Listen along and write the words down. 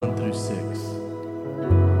through 6.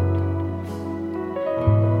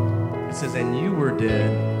 It says, and you were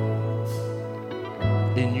dead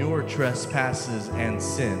in your trespasses and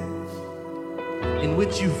sin, in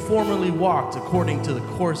which you formerly walked according to the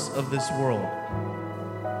course of this world,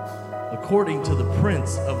 according to the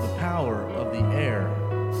prince of the power of the air,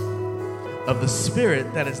 of the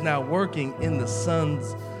spirit that is now working in the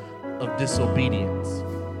sons of disobedience.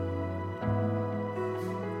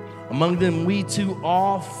 Among them we too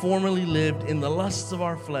all formerly lived in the lusts of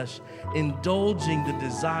our flesh, indulging the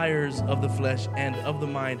desires of the flesh and of the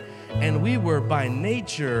mind, and we were by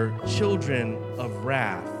nature children of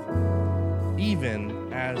wrath,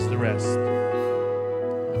 even as the rest.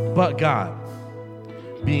 But God,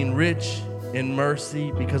 being rich in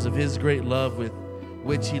mercy because of his great love with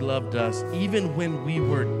which he loved us, even when we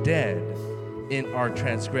were dead in our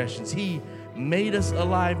transgressions, he made us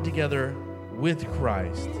alive together with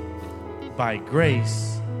Christ. By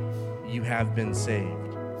grace you have been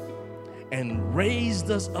saved, and raised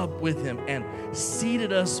us up with him and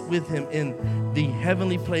seated us with him in the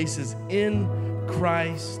heavenly places in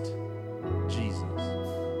Christ Jesus.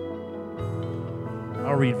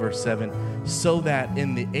 I'll read verse 7. So that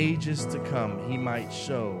in the ages to come he might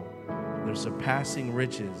show the surpassing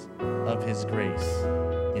riches of his grace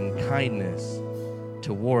in kindness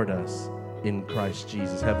toward us in Christ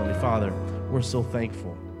Jesus. Heavenly Father, we're so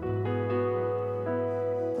thankful.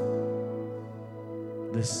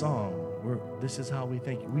 This song, this is how we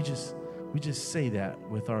thank you. We just say that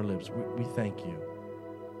with our lips. We thank you.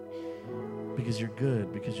 Because you're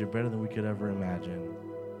good, because you're better than we could ever imagine.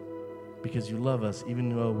 Because you love us even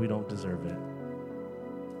though we don't deserve it.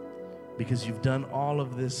 Because you've done all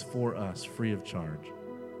of this for us free of charge.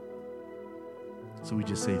 So we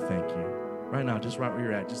just say thank you. Right now, just right where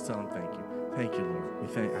you're at, just tell him thank you. Thank you, Lord. I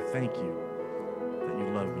thank you that you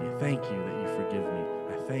love me. Thank you that you forgive me.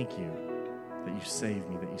 I thank you that you saved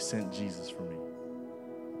me, that you sent Jesus for me.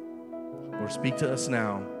 Lord, speak to us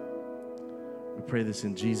now. We pray this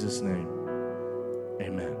in Jesus' name.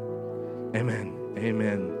 Amen. Amen.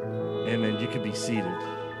 Amen. Amen. You can be seated.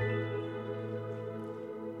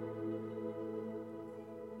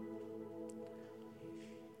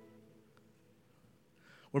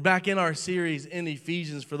 We're back in our series in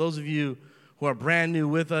Ephesians. For those of you who are brand new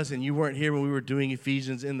with us and you weren't here when we were doing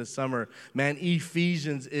Ephesians in the summer, man,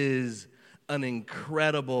 Ephesians is an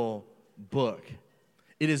incredible book.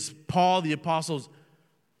 It is Paul the Apostle's,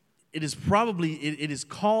 it is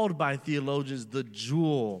called by theologians the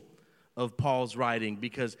jewel of Paul's writing,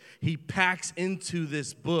 because he packs into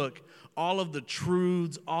this book all of the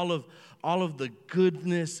truths, all of the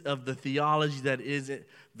goodness of the theology that is it,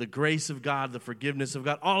 the grace of God, the forgiveness of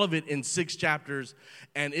God, all of it in 6 chapters.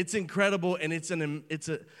 And it's incredible, and it's an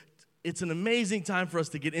amazing time for us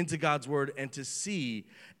to get into God's word and to see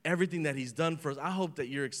everything that he's done for us. I hope that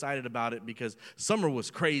you're excited about it, because summer was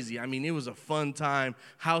crazy. I mean, it was a fun time.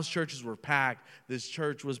 House churches were packed. This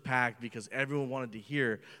church was packed because everyone wanted to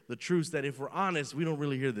hear the truths that, if we're honest, we don't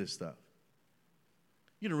really hear this stuff.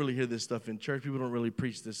 You don't really hear this stuff in church. People don't really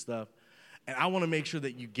preach this stuff. And I want to make sure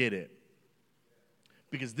that you get it,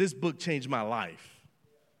 because this book changed my life.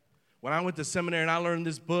 When I went to seminary and I learned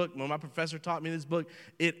this book, when my professor taught me this book,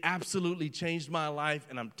 it absolutely changed my life.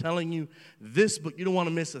 And I'm telling you, this book, you don't want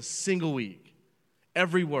to miss a single week.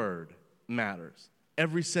 Every word matters.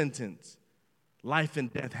 Every sentence, life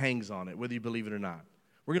and death hangs on it, whether you believe it or not.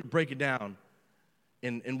 We're going to break it down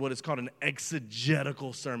in what is called an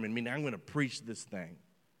exegetical sermon, meaning I'm going to preach this thing.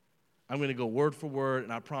 I'm going to go word for word,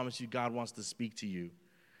 and I promise you God wants to speak to you.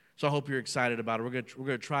 So I hope you're excited about it. We're going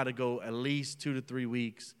to try to go at least 2 to 3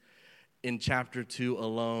 weeks in chapter 2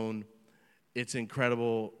 alone. It's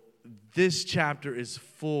incredible. This chapter is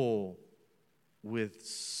full with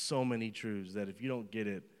so many truths that if you don't get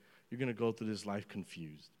it, you're going to go through this life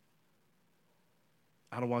confused.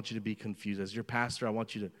 I don't want you to be confused. As your pastor, I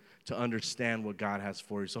want you to understand what God has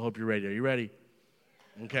for you. So I hope you're ready. Are you ready?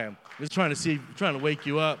 Okay. I'm just trying to wake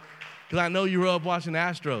you up, because I know you were up watching the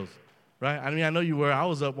Astros, right? I mean, I know you were. I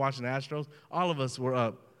was up watching the Astros. All of us were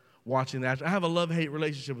up watching the Astros. I have a love-hate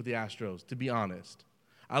relationship with the Astros, to be honest.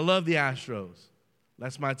 I love the Astros.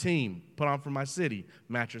 That's my team, put on for my city,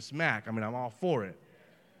 Mattress Mac. I mean, I'm all for it.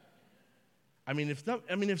 I mean,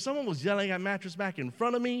 if someone was yelling at Mattress Mac in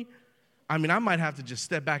front of me, I mean, I might have to just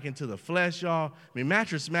step back into the flesh, y'all. I mean,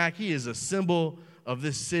 Mattress Mac, he is a symbol of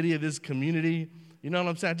this city, of this community. You know what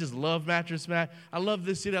I'm saying? I just love Mattress Mac. I love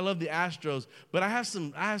this city. I love the Astros. But I have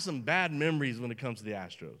some bad memories when it comes to the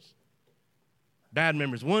Astros. Bad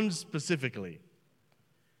memories. One specifically.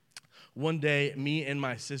 One day, me and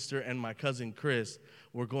my sister and my cousin Chris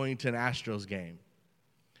were going to an Astros game.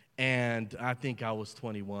 And I think I was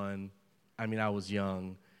 21. I mean, I was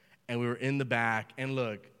young. And we were in the back. And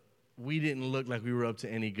look, we didn't look like we were up to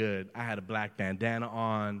any good. I had a black bandana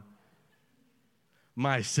on.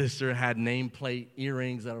 My sister had nameplate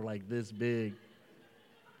earrings that are like this big.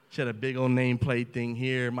 She had a big old nameplate thing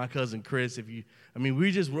here. My cousin Chris,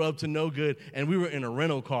 we just were up to no good. And we were in a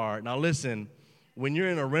rental car. Now listen, when you're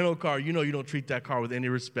in a rental car, you know you don't treat that car with any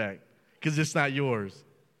respect because it's not yours.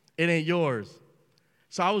 It ain't yours.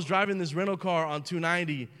 So I was driving this rental car on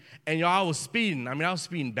 290, and y'all, I was speeding. I was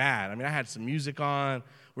speeding bad. I had some music on.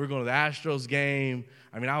 We were going to the Astros game.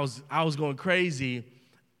 I was going crazy.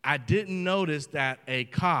 I didn't notice that a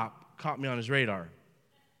cop caught me on his radar.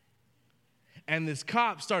 And this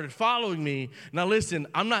cop started following me. Now listen,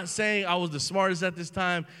 I'm not saying I was the smartest at this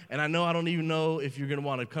time, and I know I don't even know if you're going to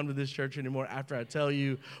want to come to this church anymore after I tell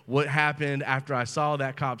you what happened after I saw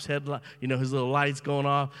that cop's headlight, his little lights going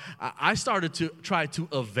off. I started to try to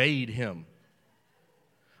evade him.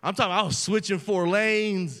 I'm talking, I was switching 4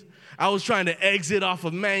 lanes. I was trying to exit off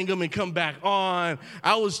of Mangum and come back on.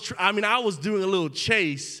 I was doing a little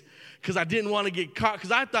chase because I didn't want to get caught,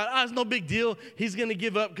 because I thought, it's no big deal. He's going to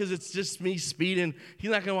give up because it's just me speeding. He's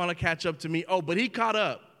not going to want to catch up to me. Oh, but he caught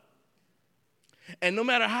up. And no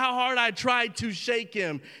matter how hard I tried to shake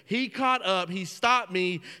him, he caught up. He stopped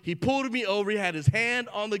me. He pulled me over. He had his hand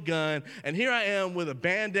on the gun. And here I am with a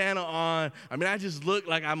bandana on. I just look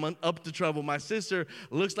like I'm up to trouble. My sister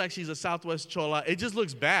looks like she's a Southwest Chola. It just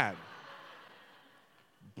looks bad.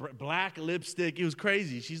 Black lipstick. It was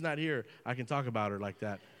crazy. She's not here. I can talk about her like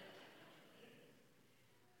that.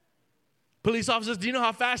 Police officers, do you know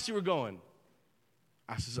how fast you were going?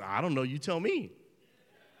 I said, I don't know. You tell me.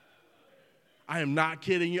 I am not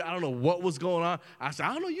kidding you. I don't know what was going on. I said,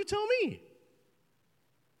 I don't know. You tell me.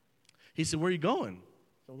 He said, where are you going?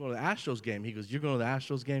 I'm going to the Astros game. He goes, you're going to the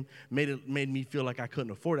Astros game? Made me feel like I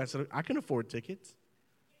couldn't afford it. I said, I can afford tickets.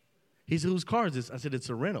 He said, whose car is this? I said, it's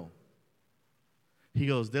a rental. He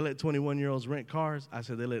goes, they let 21-year-olds rent cars? I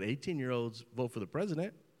said, they let 18-year-olds vote for the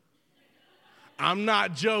president. I'm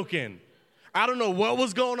not joking. I don't know what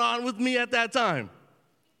was going on with me at that time.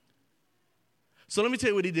 So let me tell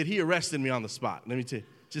you what he did. He arrested me on the spot. Let me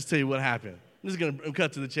tell you what happened. I'm just going to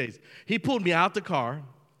cut to the chase. He pulled me out the car.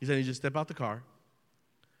 He said, you just step out the car.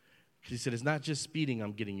 He said, it's not just speeding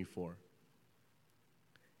I'm getting you for.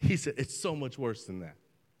 He said, it's so much worse than that.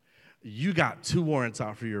 You got 2 warrants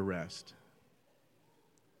out for your arrest.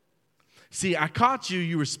 See, I caught you.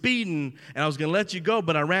 You were speeding, and I was going to let you go,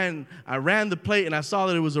 but I ran the plate, and I saw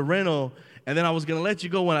that it was a rental, and then I was going to let you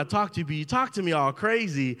go when I talked to you, but you talked to me all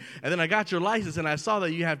crazy, and then I got your license, and I saw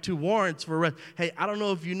that you have 2 warrants for arrest. Hey, I don't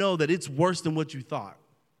know if you know that it's worse than what you thought.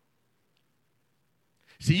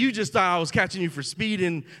 See, you just thought I was catching you for speeding,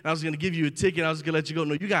 and I was going to give you a ticket, and I was going to let you go.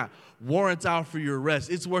 No, you got warrants out for your arrest.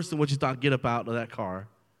 It's worse than what you thought. Get up out of that car.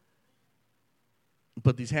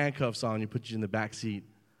 Put these handcuffs on you, put you in the back seat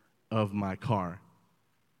of my car.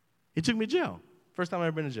 He took me to jail. First time I've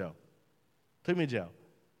ever been to jail. Took me to jail.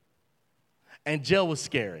 And jail was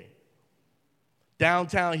scary.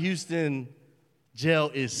 Downtown Houston jail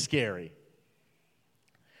is scary.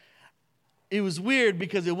 It was weird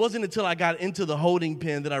because it wasn't until I got into the holding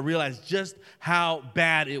pen that I realized just how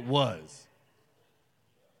bad it was.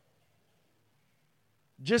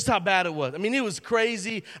 Just how bad it was. It was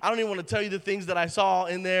crazy. I don't even want to tell you the things that I saw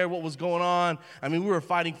in there, what was going on. We were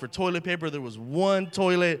fighting for toilet paper. There was one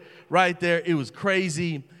toilet right there. It was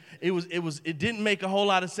crazy. It didn't make a whole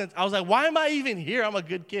lot of sense. I was like, why am I even here? I'm a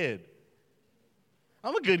good kid.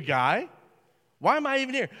 I'm a good guy. Why am I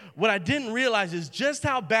even here? What I didn't realize is just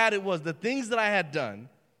how bad it was. The things that I had done,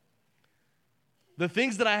 the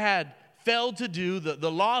things that I had failed to do,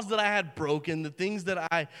 the laws that I had broken, the things that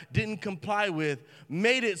I didn't comply with,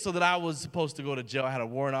 made it so that I was supposed to go to jail. I had a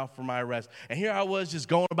warrant out for my arrest. And here I was just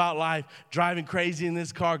going about life, driving crazy in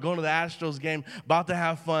this car, going to the Astros game, about to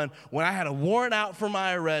have fun, when I had a warrant out for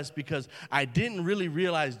my arrest because I didn't really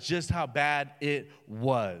realize just how bad it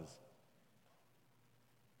was.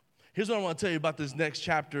 Here's what I want to tell you about this next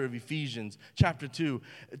chapter of Ephesians, chapter 2.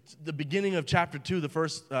 It's the beginning of chapter 2, the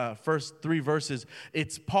first 3 verses,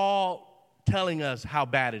 it's Paul telling us how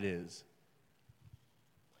bad it is.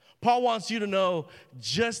 Paul wants you to know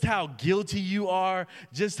just how guilty you are,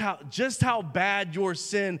 just how bad your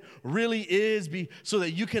sin really is, so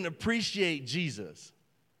that you can appreciate Jesus.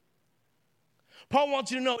 Paul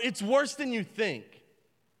wants you to know it's worse than you think.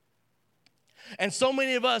 And so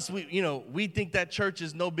many of us, we think that church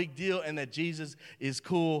is no big deal and that Jesus is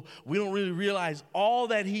cool. We don't really realize all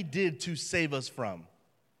that he did to save us from.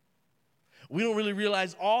 We don't really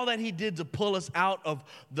realize all that he did to pull us out of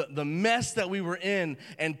the mess that we were in.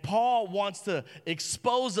 And Paul wants to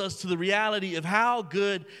expose us to the reality of how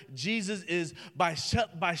good Jesus is by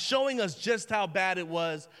showing us just how bad it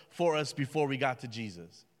was for us before we got to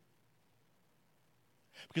Jesus.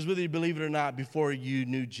 Because whether you believe it or not, before you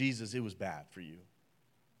knew Jesus, it was bad for you.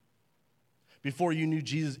 Before you knew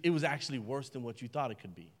Jesus, it was actually worse than what you thought it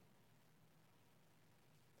could be.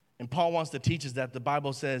 And Paul wants to teach us that. The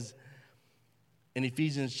Bible says in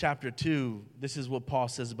Ephesians chapter 2, this is what Paul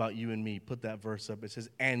says about you and me. Put that verse up. It says,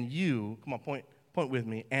 and you, come on, point with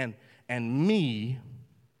me, and me,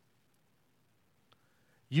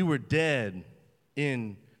 you were dead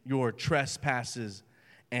in your trespasses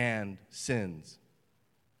and sins.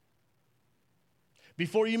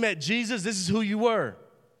 Before you met Jesus, this is who you were.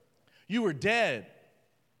 You were dead.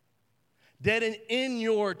 Dead in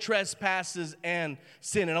your trespasses and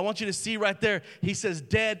sin. And I want you to see right there, he says,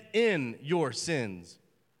 dead in your sins.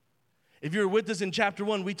 If you were with us in chapter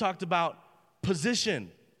 1, we talked about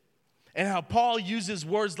position and how Paul uses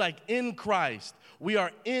words like in Christ. We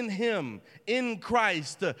are in him, in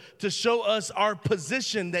Christ, to show us our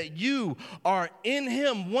position, that you are in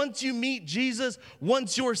him. Once you meet Jesus,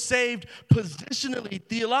 once you're saved, positionally,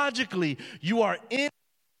 theologically, you are in,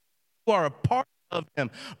 you are a part of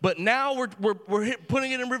him. But now we're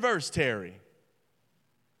putting it in reverse, Terry.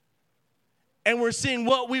 And we're seeing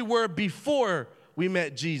what we were before we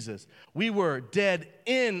met Jesus. We were dead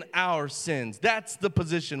in our sins. That's the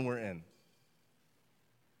position we're in.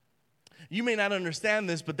 You may not understand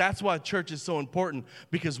this, but that's why church is so important,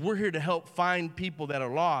 because we're here to help find people that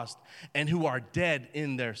are lost and who are dead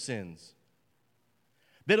in their sins.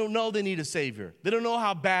 They don't know they need a Savior. They don't know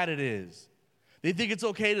how bad it is. They think it's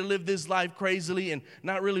okay to live this life crazily and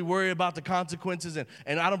not really worry about the consequences.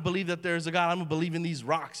 And I don't believe that there's a God. I'm going to believe in these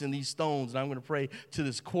rocks and these stones, and I'm going to pray to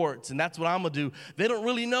this quartz, and that's what I'm going to do. They don't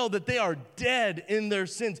really know that they are dead in their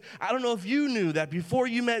sins. I don't know if you knew that before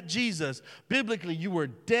you met Jesus, biblically, you were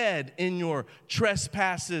dead in your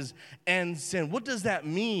trespasses and sin. What does that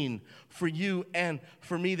mean for you and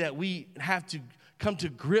for me, that we have to come to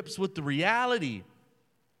grips with the reality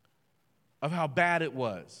of how bad it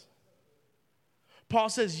was? Paul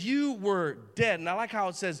says you were dead. And I like how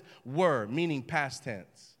it says were, meaning past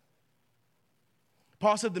tense.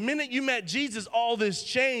 Paul said the minute you met Jesus, all this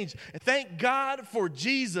changed. And thank God for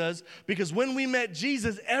Jesus, because when we met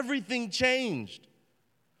Jesus, everything changed.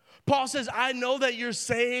 Paul says, I know that you're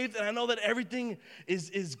saved, and I know that everything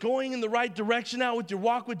is going in the right direction now with your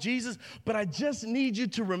walk with Jesus, but I just need you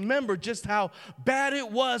to remember just how bad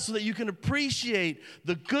it was so that you can appreciate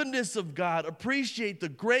the goodness of God, appreciate the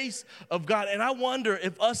grace of God. And I wonder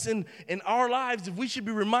if us in our lives, if we should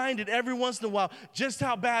be reminded every once in a while just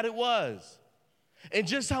how bad it was and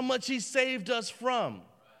just how much he saved us from.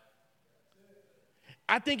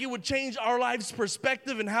 I think it would change our life's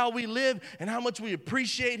perspective and how we live and how much we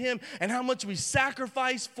appreciate him and how much we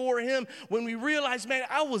sacrifice for him when we realize, man,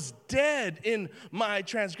 I was dead in my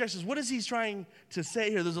transgressions. What is he trying to say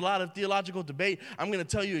here? There's a lot of theological debate. I'm going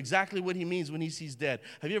to tell you exactly what he means when he sees dead.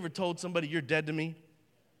 Have you ever told somebody, you're dead to me?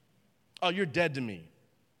 Oh, you're dead to me.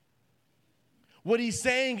 What he's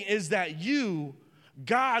saying is that you,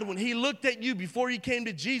 God, when he looked at you before he came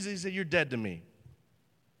to Jesus, he said, you're dead to me.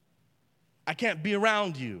 I can't be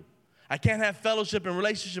around you. I can't have fellowship and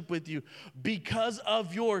relationship with you because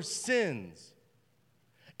of your sins.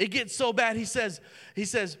 It gets so bad, he says,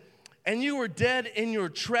 and you were dead in your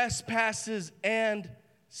trespasses and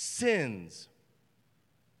sins.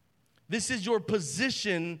 This is your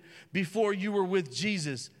position before you were with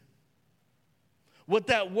Jesus. What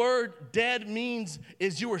that word dead means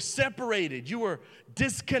is you were separated. You were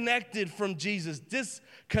disconnected from Jesus,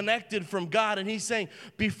 disconnected from God. And he's saying,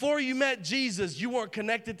 before you met Jesus, you weren't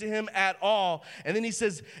connected to him at all. And then he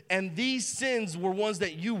says, and these sins were ones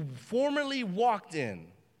that you formerly walked in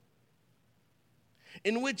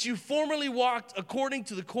which you formerly walked according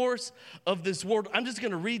to the course of this world. I'm just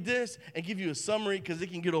going to read this and give you a summary because it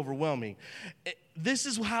can get overwhelming. This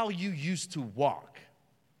is how you used to walk.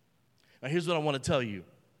 Now, here's what I want to tell you.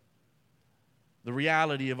 The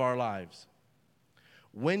reality of our lives.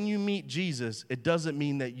 When you meet Jesus, it doesn't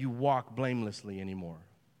mean that you walk blamelessly anymore.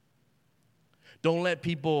 Don't let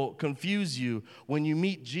people confuse you. When you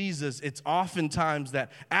meet Jesus, it's oftentimes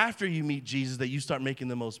that after you meet Jesus that you start making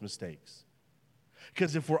the most mistakes.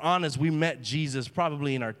 Because if we're honest, we met Jesus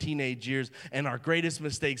probably in our teenage years, and our greatest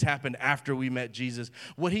mistakes happened after we met Jesus.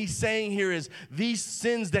 What he's saying here is these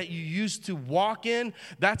sins that you used to walk in,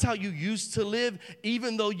 that's how you used to live.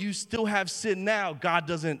 Even though you still have sin now, God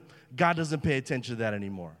doesn't pay attention to that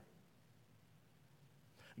anymore.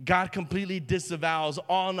 God completely disavows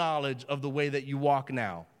all knowledge of the way that you walk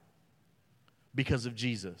now because of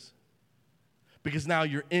Jesus. Because now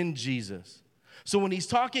you're in Jesus. So when he's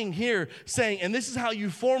talking here saying, and this is how you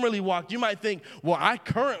formerly walked, you might think, well, I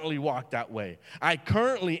currently walk that way. I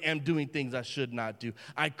currently am doing things I should not do.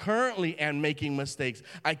 I currently am making mistakes.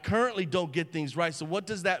 I currently don't get things right. So what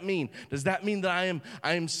does that mean? Does that mean that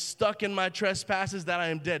I am stuck in my trespasses, that I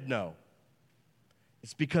am dead? No.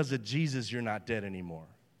 It's because of Jesus you're not dead anymore.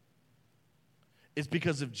 It's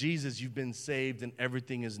because of Jesus you've been saved and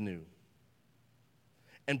everything is new.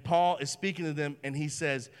 And Paul is speaking to them, and he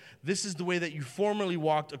says, this is the way that you formerly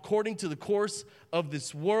walked according to the course of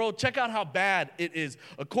this world. Check out how bad it is.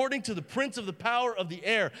 According to the prince of the power of the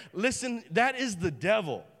air. Listen, that is the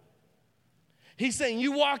devil. He's saying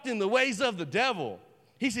you walked in the ways of the devil.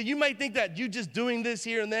 He said, you might think that you just doing this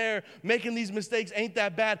here and there, making these mistakes ain't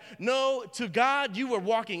that bad. No, to God, you were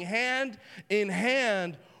walking hand in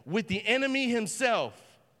hand with the enemy himself.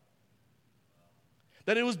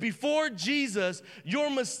 That it was before Jesus, your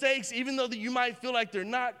mistakes, even though that you might feel like they're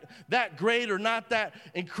not that great or not that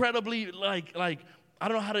incredibly, like I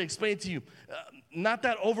don't know how to explain it to you, not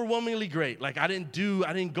that overwhelmingly great. Like I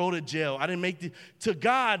didn't go to jail. I didn't make to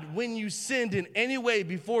God, when you sinned in any way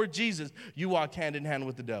before Jesus, you walked hand in hand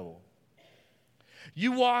with the devil.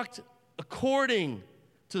 You walked according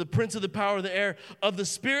to the prince of the power of the air, of the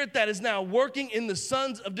spirit that is now working in the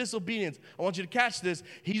sons of disobedience. I want you to catch this.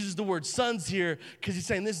 He uses the word sons here because he's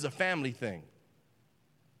saying this is a family thing.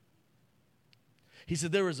 He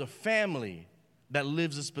said there is a family that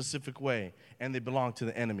lives a specific way, and they belong to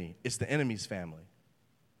the enemy. It's the enemy's family.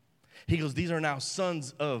 He goes, these are now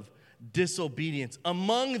sons of disobedience.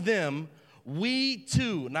 Among them, we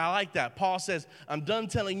too. Now I like that. Paul says, I'm done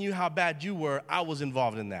telling you how bad you were. I was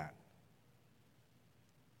involved in that.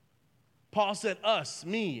 Paul said us,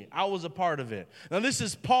 me, I was a part of it. Now this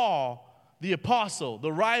is Paul, the apostle, the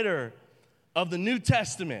writer of the New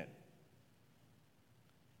Testament.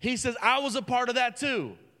 He says, I was a part of that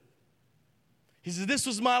too. He says, this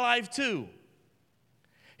was my life too.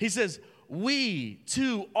 He says, we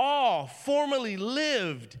too all formerly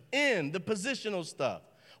lived in the positional stuff.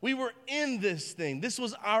 We were in this thing. This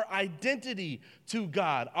was our identity to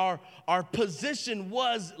God. Our position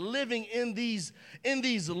was living in these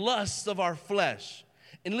lusts of our flesh.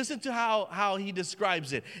 And listen to how he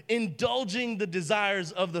describes it. Indulging the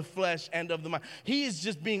desires of the flesh and of the mind. He is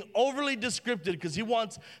just being overly descriptive because he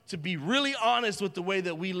wants to be really honest with the way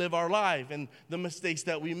that we live our life and the mistakes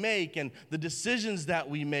that we make and the decisions that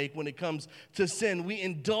we make when it comes to sin. We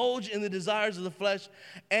indulge in the desires of the flesh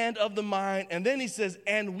and of the mind. And then he says,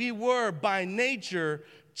 and we were by nature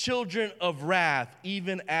children of wrath,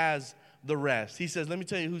 even as the rest. He says, let me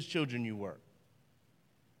tell you whose children you were.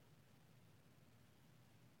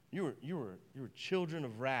 You were children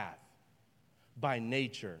of wrath by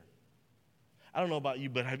nature. I don't know about you,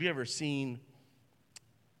 but have you ever seen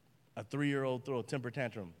a 3-year-old throw a temper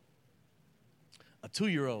tantrum? A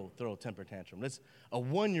 2-year-old throw a temper tantrum. A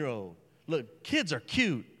 1-year-old. Look, kids are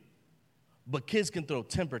cute, but kids can throw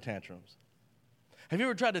temper tantrums. Have you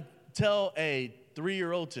ever tried to tell a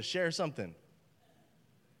 3-year-old to share something?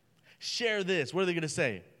 Share this. What are they going to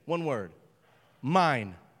say? One word.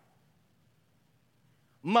 Mine.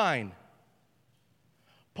 Mine.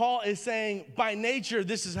 Paul is saying, by nature,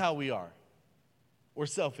 this is how we are. We're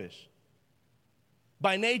selfish.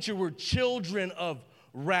 By nature, we're children of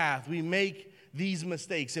wrath. We make these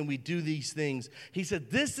mistakes and we do these things. He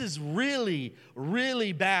said, this is really,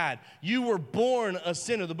 really bad. You were born a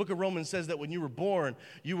sinner. The book of Romans says that when you were born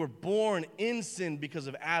in sin because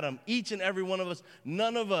of Adam. Each and every one of us,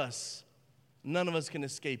 none of us can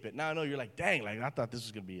escape it. Now, I know you're like, dang, I thought this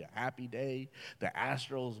was going to be a happy day. The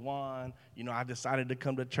Astros won. I decided to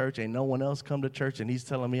come to church. Ain't no one else come to church, and he's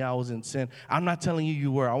telling me I was in sin. I'm not telling you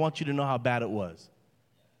you were. I want you to know how bad it was.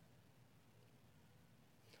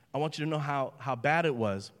 I want you to know how bad it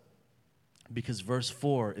was because verse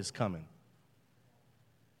 4 is coming.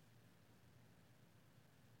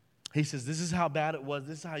 He says, this is how bad it was.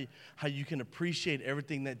 This is how you can appreciate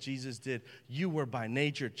everything that Jesus did. You were by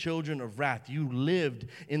nature children of wrath. You lived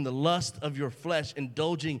in the lust of your flesh,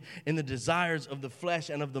 indulging in the desires of the flesh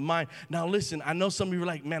and of the mind. Now listen, I know some of you are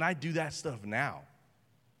like, man, I do that stuff now.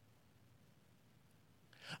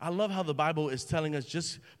 I love how the Bible is telling us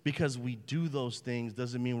just because we do those things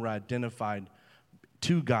doesn't mean we're identified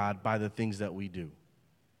to God by the things that we do.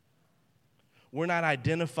 We're not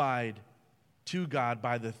identified to God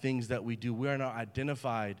by the things that we do. We are not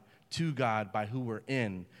identified to God by who we're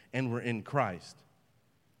in, and we're in Christ.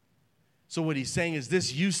 So what he's saying is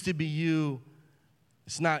this used to be you,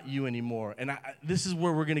 It's not you anymore. And this is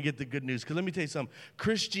where we're going to get the good news. Because let me tell you something.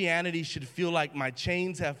 Christianity should feel like my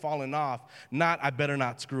chains have fallen off, not I better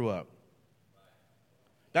not screw up.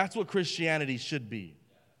 That's what Christianity should be.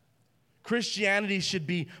 Christianity should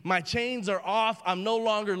be, my chains are off. I'm no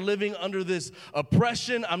longer living under this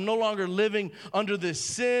oppression. I'm no longer living under this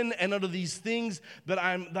sin and under these things that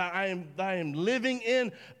I am living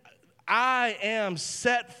in. I am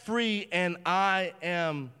set free and I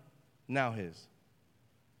am now his.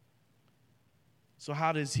 So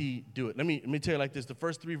how does he do it? Let me tell you like this. The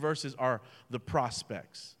first 3 verses are the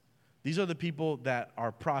prospects. These are the people that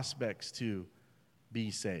are prospects to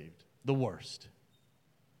be saved. The worst.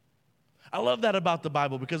 I love that about the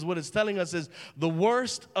Bible because what it's telling us is the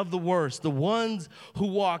worst of the worst, the ones who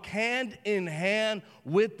walk hand in hand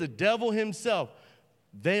with the devil himself,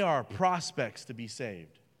 they are prospects to be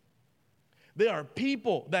saved. They are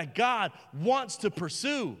people that God wants to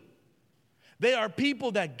pursue. They are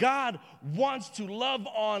people that God wants to love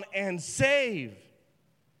on and save.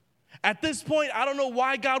 At this point, I don't know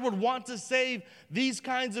why God would want to save these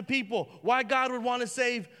kinds of people, why God would want to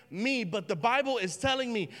save me, but the Bible is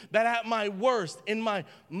telling me that at my worst, in my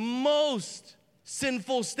most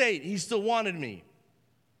sinful state, he still wanted me.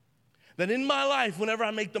 That in my life, whenever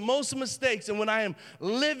I make the most mistakes and when I am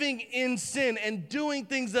living in sin and doing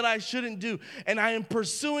things that I shouldn't do and I am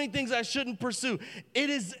pursuing things I shouldn't pursue, it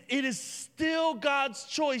is still God's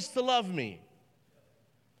choice to love me.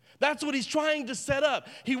 That's what he's trying to set up.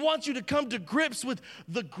 He wants you to come to grips with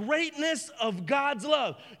the greatness of God's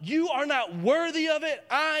love. You are not worthy of it.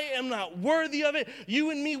 I am not worthy of it.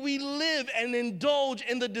 You and me, we live and indulge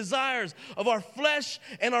in the desires of our flesh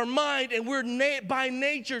and our mind, and we're by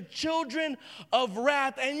nature children of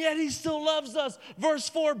wrath, and yet he still loves us. Verse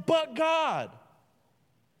 4, but God.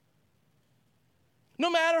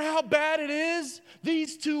 No matter how bad it is,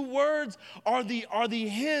 these 2 words are the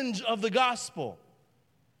hinge of the gospel.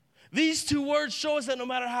 These 2 words show us that no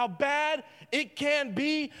matter how bad it can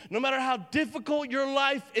be, no matter how difficult your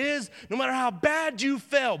life is, no matter how bad you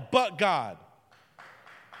fail, but God.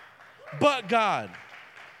 But God.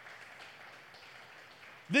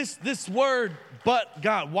 This word, but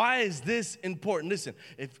God, why is this important? Listen,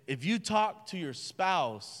 if you talk to your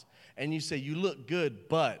spouse and you say, you look good,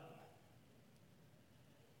 but.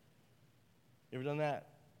 You ever done that?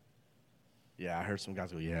 Yeah, I heard some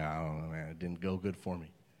guys go, yeah, I don't know, man, it didn't go good for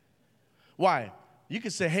me. Why? You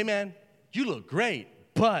could say, hey, man, you look great,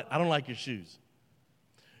 but I don't like your shoes.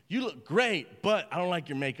 You look great, but I don't like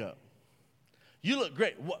your makeup. You look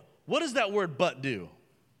great. What does that word but do?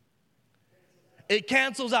 It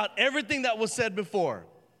cancels out everything that was said before.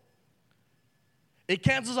 It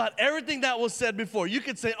cancels out everything that was said before. You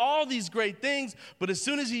could say all these great things, but as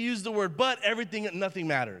soon as you use the word but, nothing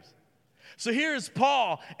matters. So here is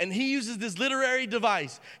Paul, and he uses this literary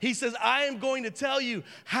device. He says, I am going to tell you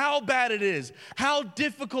how bad it is, how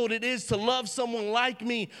difficult it is to love someone like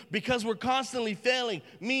me because we're constantly failing.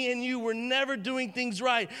 Me and you, we're never doing things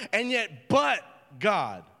right, and yet, but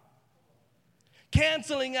God.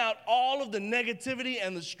 Canceling out all of the negativity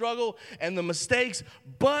and the struggle and the mistakes,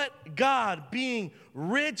 but God being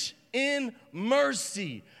rich in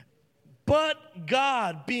mercy. But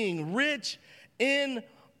God being rich in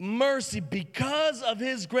mercy because of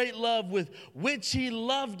his great love with which he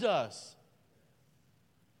loved us.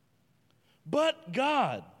 But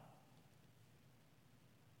God.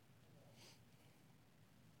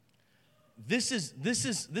 This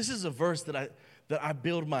is a verse that I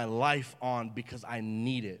build my life on because I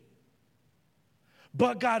need it.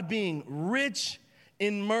 But God being rich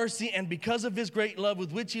in mercy and because of his great love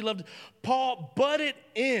with which he loved, Paul butted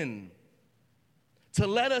in to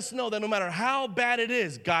let us know that no matter how bad it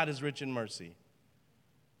is, God is rich in mercy.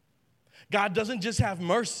 God doesn't just have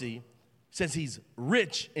mercy, it says he's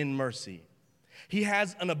rich in mercy. He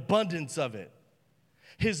has an abundance of it.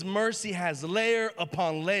 His mercy has layer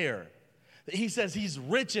upon layer. He says he's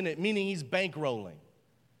rich in it, meaning he's bankrolling.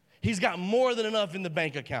 He's got more than enough in the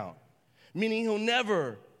bank account, meaning he'll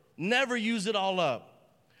never use it all up.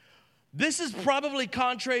 This is probably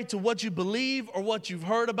contrary to what you believe or what you've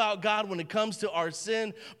heard about God when it comes to our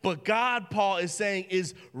sin. But God, Paul is saying,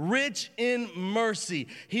 is rich in mercy.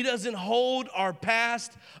 He doesn't hold our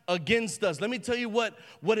past against us. Let me tell you what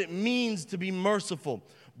it means to be merciful.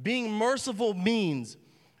 Being merciful means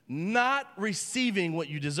not receiving what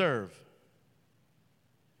you deserve.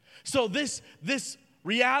 So this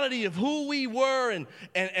reality of who we were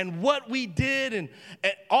and what we did and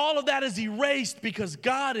all of that is erased because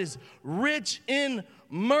God is rich in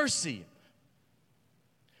mercy.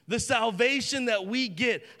 The salvation that we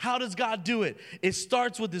get, how does God do it? It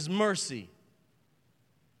starts with his mercy.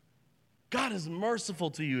 God is merciful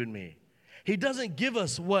to you and me. He doesn't give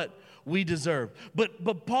us what we deserve.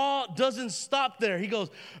 But Paul doesn't stop there. He goes,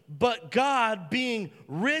 but God being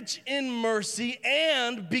rich in mercy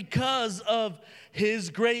and because of his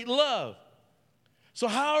great love. So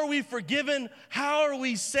how are we forgiven? How are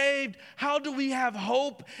we saved? How do we have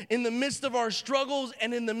hope in the midst of our struggles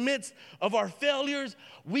and in the midst of our failures?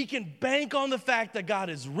 We can bank on the fact that God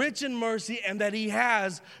is rich in mercy and that he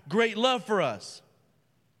has great love for us.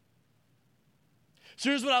 So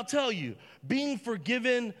here's what I'll tell you. Being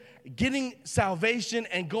forgiven, getting salvation,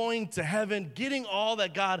 and going to heaven, getting all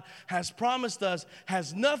that God has promised us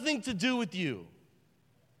has nothing to do with you.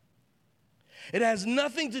 It has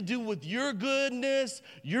nothing to do with your goodness,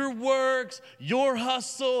 your works, your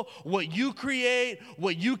hustle, what you create,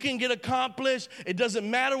 what you can get accomplished. It doesn't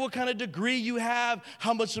matter what kind of degree you have,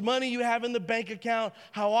 how much money you have in the bank account,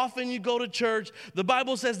 how often you go to church. The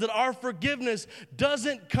Bible says that our forgiveness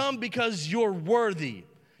doesn't come because you're worthy.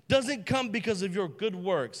 Doesn't come because of your good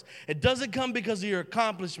works. It doesn't come because of your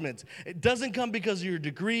accomplishments. It doesn't come because of your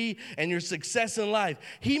degree and your success in life.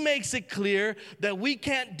 He makes it clear that we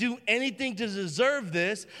can't do anything to deserve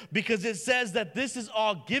this because it says that this is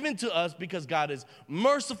all given to us because God is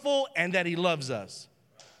merciful and that he loves us.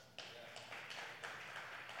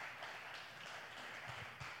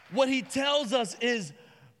 What he tells us is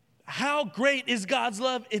how great is God's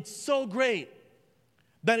love? It's so great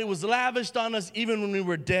that it was lavished on us even when we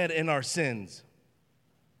were dead in our sins.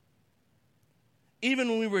 Even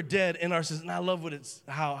when we were dead in our sins. And I love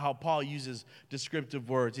how Paul uses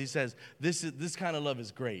descriptive words. He says, this kind of love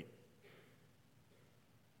is great.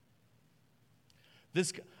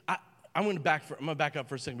 I'm going to back up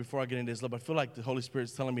for a second before I get into this love. I feel like the Holy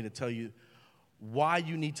Spirit's telling me to tell you why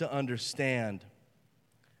you need to understand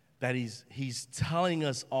that he's telling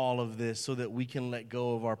us all of this so that we can let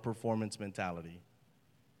go of our performance mentality.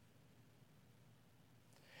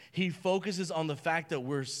 He focuses on the fact that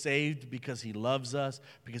we're saved because he loves us,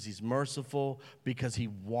 because he's merciful, because he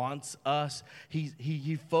wants us.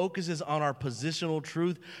 He focuses on our positional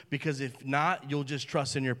truth because if not, you'll just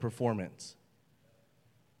trust in your performance.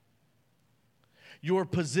 Your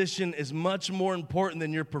position is much more important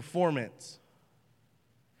than your performance.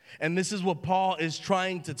 And this is what Paul is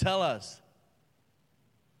trying to tell us.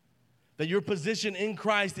 That your position in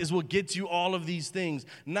Christ is what gets you all of these things,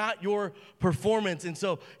 not your performance. And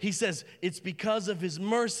so he says it's because of his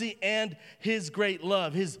mercy and his great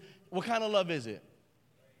love. What kind of love is it?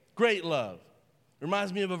 Great love.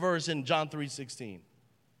 Reminds me of a verse in John 3:16.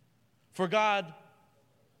 For God,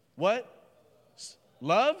 what?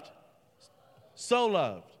 Loved? So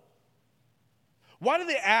loved. Why do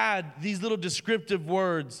they add these little descriptive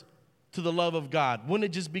words to the love of God? Wouldn't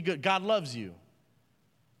it just be good? God loves you.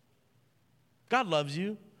 God loves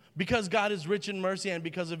you. Because God is rich in mercy and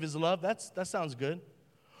because of his love, that sounds good.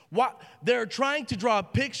 They're trying to draw a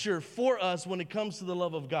picture for us when it comes to the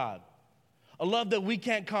love of God. A love that we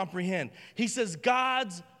can't comprehend. He says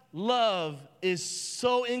God's love is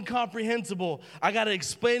so incomprehensible, I got to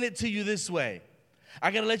explain it to you this way.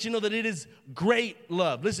 I got to let you know that it is great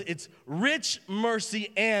love. Listen, it's rich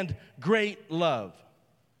mercy and great love.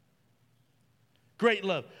 Great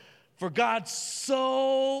love. For God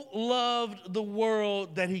so loved the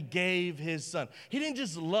world that he gave his son. He didn't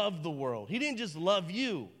just love the world. He didn't just love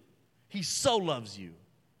you. He so loves you.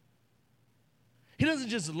 He doesn't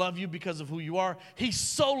just love you because of who you are. He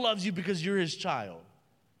so loves you because you're his child.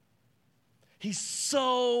 He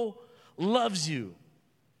so loves you.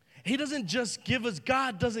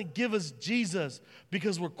 God doesn't give us Jesus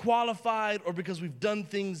because we're qualified or because we've done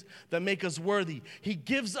things that make us worthy. He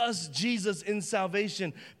gives us Jesus in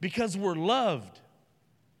salvation because we're loved.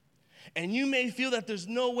 And you may feel that there's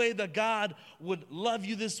no way that God would love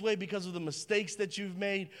you this way because of the mistakes that you've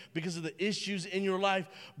made, because of the issues in your life.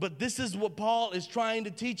 But this is what Paul is trying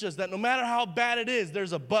to teach us, that no matter how bad it is,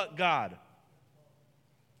 there's a but God.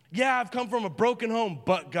 Yeah, I've come from a broken home,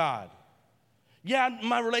 but God. Yeah,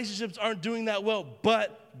 my relationships aren't doing that well,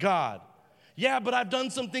 but God. Yeah, but I've done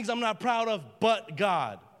some things I'm not proud of, but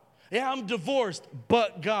God. Yeah, I'm divorced,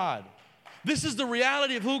 but God. This is the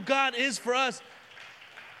reality of who God is for us.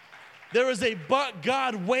 There is a but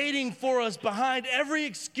God waiting for us behind every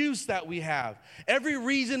excuse that we have, every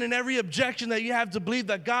reason and every objection that you have to believe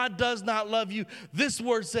that God does not love you. This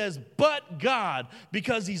word says, but God,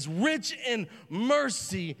 because he's rich in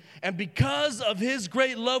mercy and because of his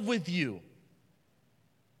great love with you.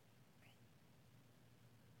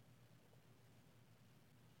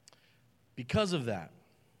 Because of that,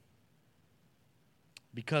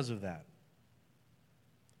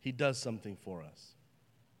 he does something for us.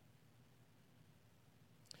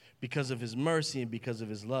 Because of his mercy and because of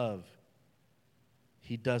his love,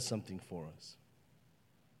 he does something for us.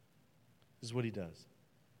 This is what he does.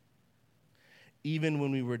 Even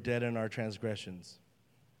when we were dead in our transgressions,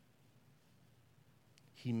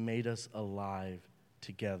 he made us alive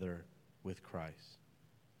together with Christ.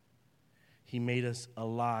 He made us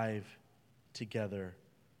alive together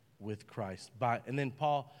with Christ. And then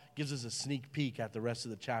Paul gives us a sneak peek at the rest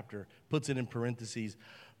of the chapter, puts it in parentheses,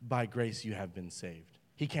 by grace you have been saved.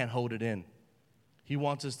 He can't hold it in. He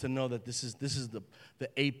wants us to know that this is the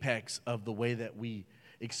apex of the way that we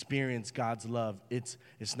experience God's love. It's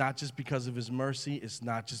not just because of his mercy. It's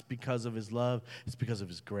not just because of his love. It's because of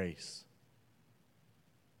his grace.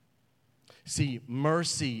 See,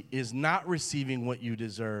 mercy is not receiving what you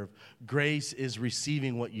deserve. Grace is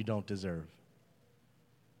receiving what you don't deserve.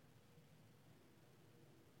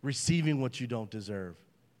 Receiving what you don't deserve.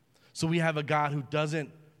 So we have a God who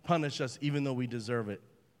doesn't punish us even though we deserve it,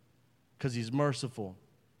 because he's merciful.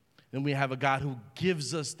 Then we have a God who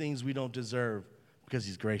gives us things we don't deserve because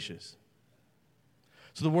he's gracious.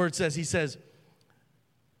 So the word says, he says,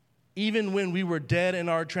 even when we were dead in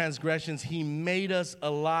our transgressions, he made us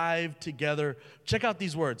alive together. Check out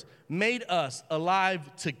these words. Made us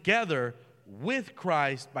alive together with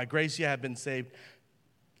Christ. By grace you have been saved.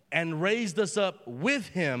 And raised us up with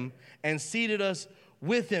him and seated us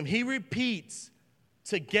with him. He repeats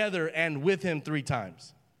together and with him 3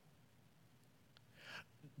 times.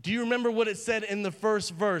 Do you remember what it said in the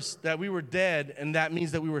first verse? That we were dead, and that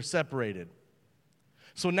means that we were separated.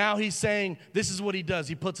 So now he's saying this is what he does.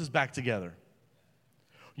 He puts us back together.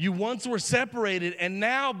 You once were separated, and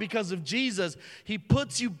now because of Jesus, he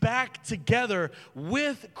puts you back together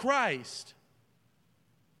with Christ.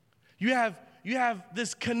 You have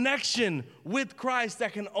this connection with Christ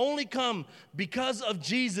that can only come because of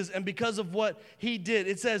Jesus and because of what he did.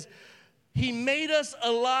 It says, he made us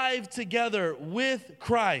alive together with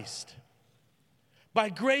Christ. By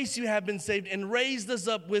grace you have been saved, and raised us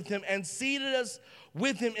up with him and seated us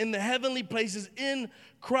with him in the heavenly places in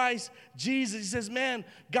Christ Jesus. He says, man,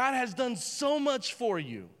 God has done so much for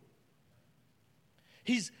you.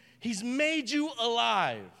 He's made you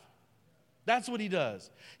alive. That's what he does.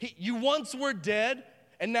 You once were dead,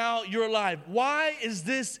 and now you're alive. Why is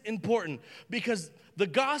this important? Because the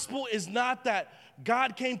gospel is not that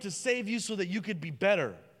God came to save you so that you could be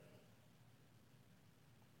better.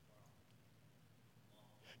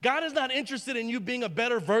 God is not interested in you being a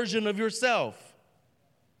better version of yourself.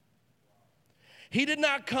 He did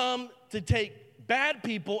not come to take bad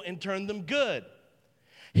people and turn them good.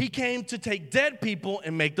 He came to take dead people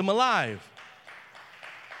and make them alive.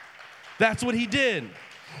 That's what he did.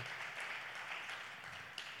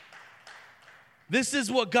 This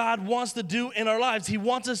is what God wants to do in our lives. He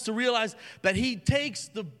wants us to realize that he takes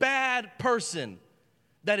the bad person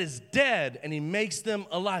that is dead and he makes them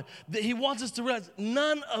alive. He wants us to realize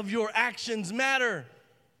none of your actions matter.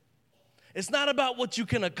 It's not about what you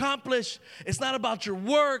can accomplish. It's not about your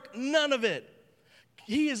work. None of it.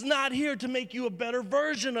 He is not here to make you a better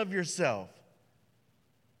version of yourself.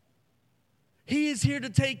 He is here to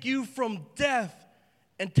take you from death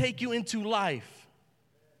and take you into life.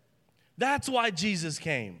 That's why Jesus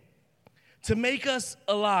came, to make us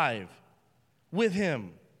alive with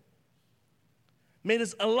him. Made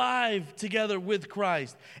us alive together with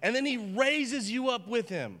Christ. And then he raises you up with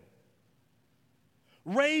him.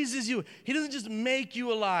 Raises you. He doesn't just make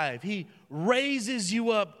you alive. He raises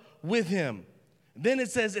you up with him. Then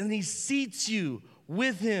it says, and he seats you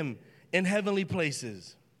with him in heavenly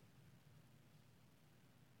places.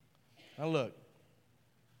 Now look.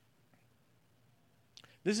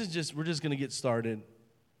 We're just going to get started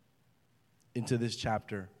into this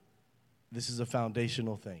chapter. This is a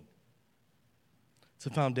foundational thing. It's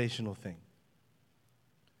a foundational thing.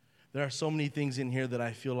 There are so many things in here that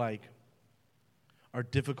I feel like are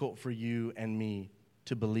difficult for you and me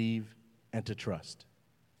to believe and to trust.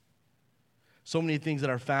 So many things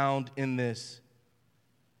that are found in this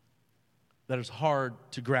that is hard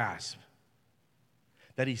to grasp.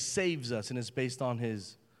 That he saves us and it's based on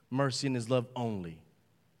his mercy and his love only.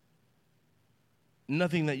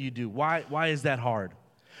 Nothing that you do. Why is that hard?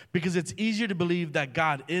 Because it's easier to believe that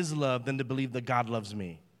God is love than to believe that God loves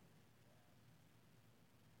me.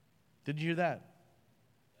 Did you hear that?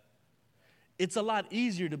 It's a lot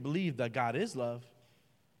easier to believe that God is love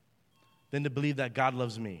than to believe that God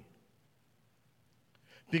loves me.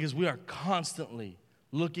 Because we are constantly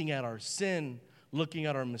looking at our sin, looking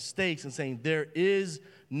at our mistakes, and saying, there is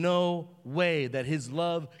no way that his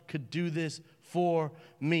love could do this for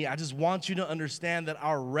me. I just want you to understand that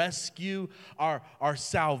our rescue, our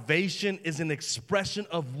salvation is an expression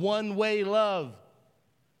of one-way love.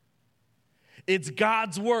 It's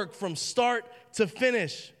God's work from start to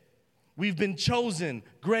finish. We've been chosen,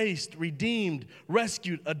 graced, redeemed,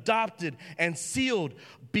 rescued, adopted, and sealed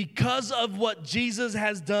because of what Jesus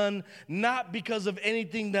has done, not because of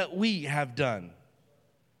anything that we have done.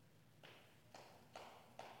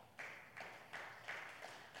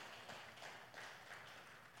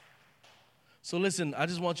 So listen, I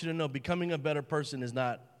just want you to know, becoming a better person is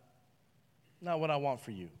not what I want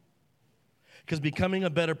for you. Because becoming a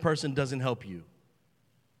better person doesn't help you.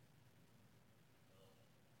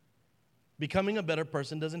 Becoming a better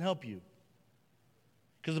person doesn't help you.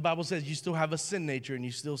 Because the Bible says you still have a sin nature and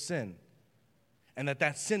you still sin. And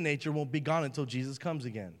that sin nature won't be gone until Jesus comes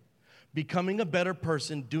again. Becoming a better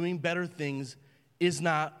person, doing better things is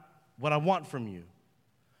not what I want from you.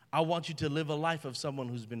 I want you to live a life of someone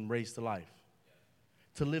who's been raised to life.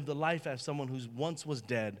 To live the life as someone who once was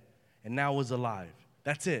dead and now is alive.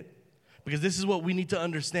 That's it. Because this is what we need to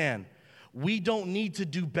understand. We don't need to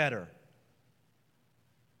do better.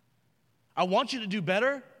 I want you to do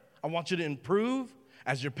better. I want you to improve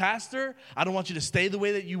as your pastor. I don't want you to stay the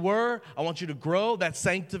way that you were. I want you to grow. That's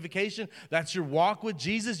sanctification. That's your walk with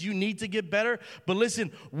Jesus. You need to get better. But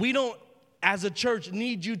listen, we don't, as a church,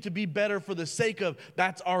 need you to be better for the sake of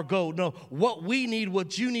that's our goal. No, what we need,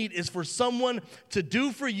 what you need is for someone to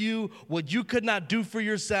do for you what you could not do for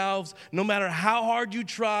yourselves, no matter how hard you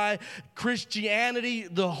try. Christianity,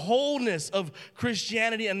 the wholeness of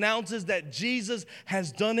Christianity announces that Jesus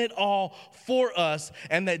has done it all for us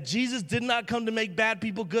and that Jesus did not come to make bad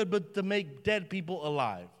people good, but to make dead people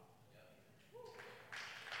alive.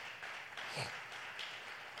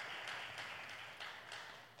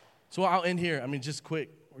 So I'll end here. Just quick.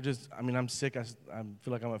 I'm sick. I feel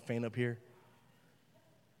like I'm going to faint up here.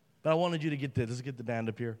 But I wanted you to get this. Let's get the band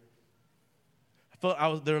up here.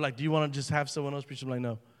 They were like, do you want to just have someone else preach? I'm like,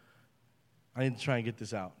 no. I need to try and get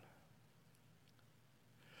this out.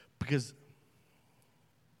 Because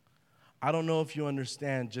I don't know if you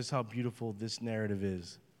understand just how beautiful this narrative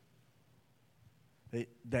is.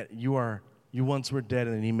 That you once were dead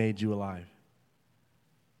and he made you alive.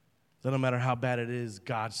 So no matter how bad it is,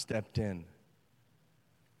 God stepped in.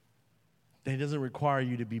 That he doesn't require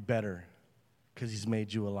you to be better because he's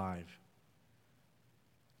made you alive.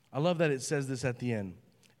 I love that it says this at the end.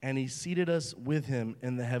 And he seated us with him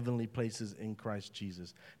in the heavenly places in Christ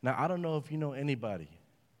Jesus. Now, I don't know if you know anybody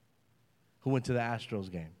who went to the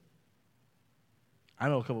Astros game. I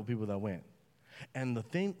know a couple people that went. And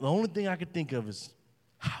the only thing I could think of is,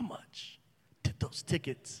 how much did those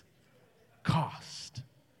tickets cost?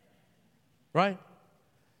 Right?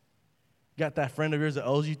 Got that friend of yours that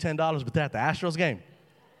owes you $10, but they're at the Astros game.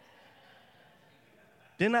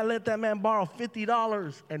 Didn't I let that man borrow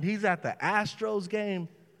 $50 and he's at the Astros game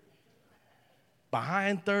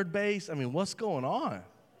behind third base? What's going on?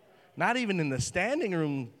 Not even in the standing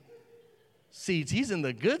room seats. He's in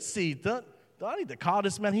the good seat. Do I need to call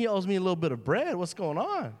this man? He owes me a little bit of bread. What's going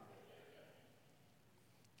on?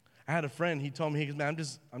 I had a friend. He told me, he goes, man, I'm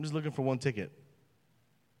just looking for one ticket.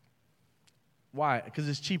 Why? Because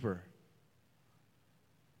it's cheaper.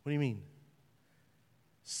 What do you mean?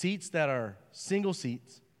 Seats that are single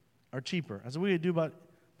seats are cheaper. I said, what do you do about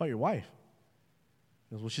your wife?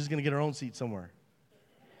 He goes, well, she's going to get her own seat somewhere.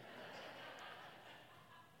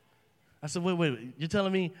 I said, wait, you're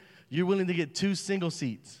telling me you're willing to get 2 single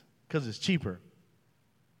seats because it's cheaper?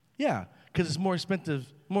 Yeah, because it's more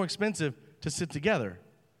expensive to sit together,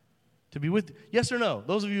 to be with. Yes or no?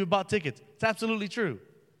 Those of you who bought tickets, it's absolutely true.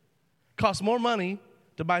 Costs more money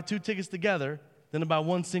to buy 2 tickets together than to buy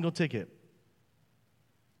 1 single ticket.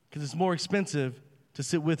 Because it's more expensive to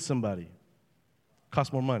sit with somebody.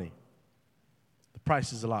 Costs more money. The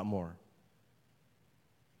price is a lot more.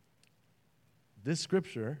 This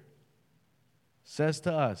scripture says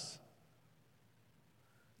to us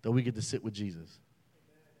that we get to sit with Jesus.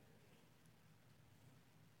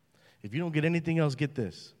 If you don't get anything else, get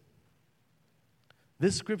this.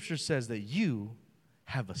 This scripture says that you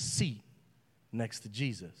have a seat next to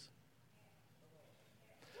Jesus.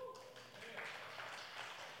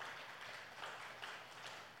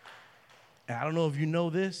 And I don't know if you know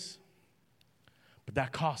this, but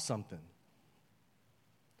that costs something.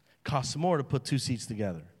 Costs more to put 2 seats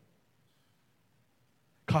together.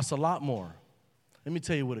 Costs a lot more. Let me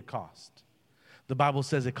tell you what it cost. The Bible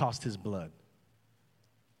says it cost his blood.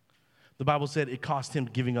 The Bible said it cost him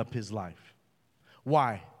giving up his life.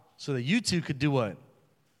 Why? So that you two could do what?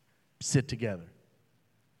 Sit together.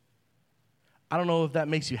 I don't know if that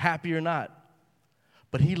makes you happy or not,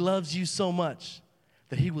 but he loves you so much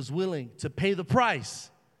that he was willing to pay the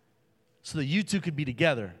price so that you two could be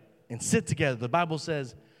together and sit together. The Bible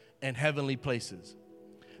says in heavenly places.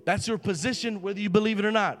 That's your position, whether you believe it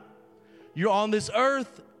or not. You're on this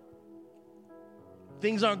earth.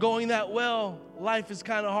 Things aren't going that well. Life is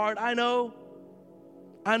kind of hard. I know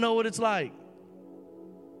what it's like.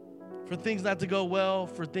 For things not to go well,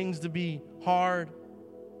 for things to be hard.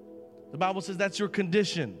 The Bible says that's your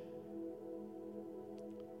condition.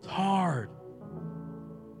 It's hard.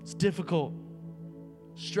 It's difficult,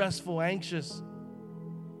 stressful, anxious.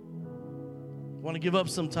 Want to give up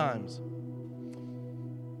sometimes.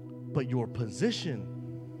 But your position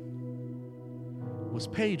was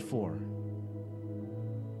paid for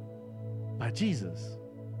by Jesus.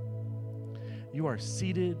 You are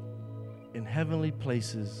seated in heavenly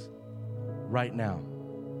places right now.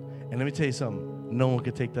 And let me tell you something, no one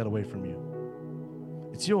can take that away from you.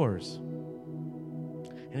 It's yours.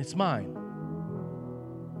 And it's mine.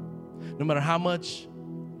 No matter how much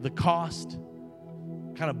the cost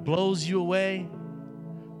kind of blows you away,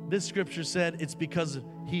 this scripture said it's because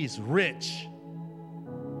he's rich.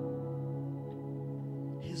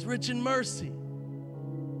 He's rich in mercy.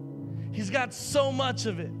 He's got so much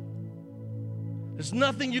of it. There's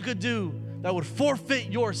nothing you could do that would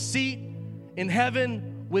forfeit your seat in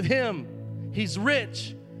heaven with him. He's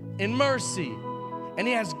rich in mercy, and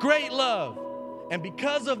he has great love. And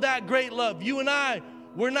because of that great love, you and I,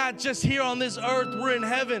 we're not just here on this earth, we're in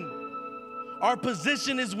heaven. Our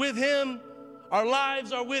position is with him. Our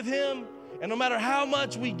lives are with him. And no matter how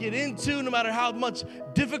much we get into, no matter how much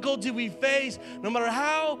difficulty we face, no matter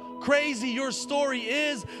how crazy your story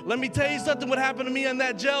is, let me tell you something what happened to me in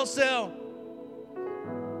that jail cell.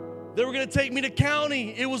 They were going to take me to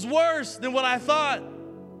county. It was worse than what I thought.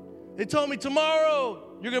 They told me, tomorrow,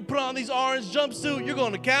 you're going to put on these orange jumpsuit. You're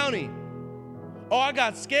going to county. Oh, I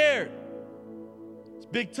got scared. This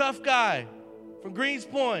big tough guy from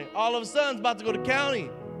Greenspoint, all of a sudden, is about to go to county.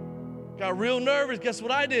 Got real nervous. Guess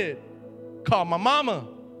what I did? Called my mama.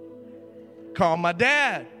 Called my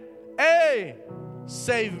dad. Hey,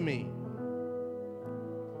 save me.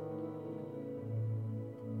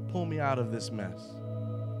 Pull me out of this mess.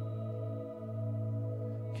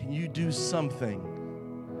 Can you do something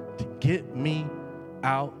to get me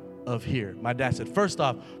out of here? My dad said, first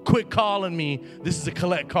off, quit calling me. This is a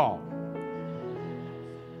collect call.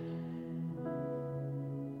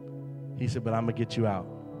 He said, but I'm going to get you out.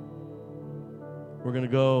 We're going to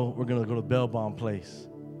go to Bell Bomb Place.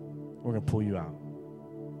 We're going to pull you out.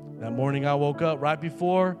 That morning I woke up right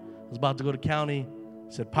before I was about to go to county.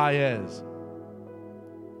 Said, Paez,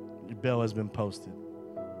 your bail has been posted.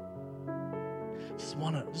 Just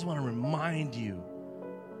want to remind you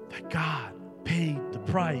that God paid the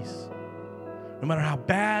price. No matter how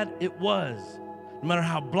bad it was, no matter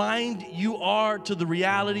how blind you are to the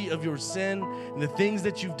reality of your sin and the things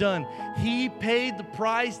that you've done, he paid the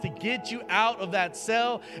price to get you out of that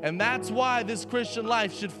cell. And that's why this Christian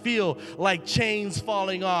life should feel like chains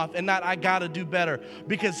falling off and not I gotta do better.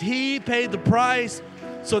 Because he paid the price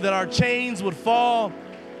so that our chains would fall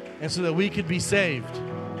and so that we could be saved.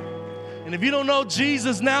 And if you don't know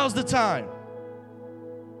Jesus, now's the time.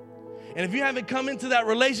 And if you haven't come into that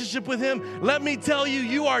relationship with him, let me tell you,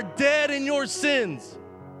 you are dead in your sins.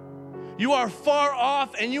 You are far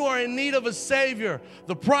off and you are in need of a Savior.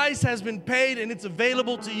 The price has been paid and it's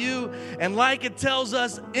available to you. And like it tells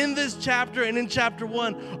us in this chapter and in chapter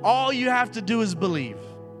 1, all you have to do is believe.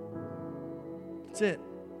 That's it.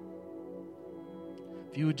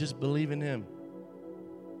 If you would just believe in him,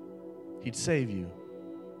 he'd save you,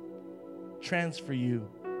 transfer you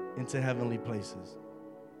into heavenly places.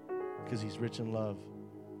 Because he's rich in love,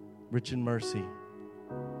 rich in mercy,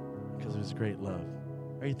 because of his great love.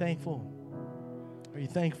 Are you thankful? Are you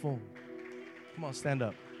thankful? Come on, stand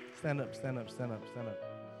up. Stand up, stand up, stand up, stand up.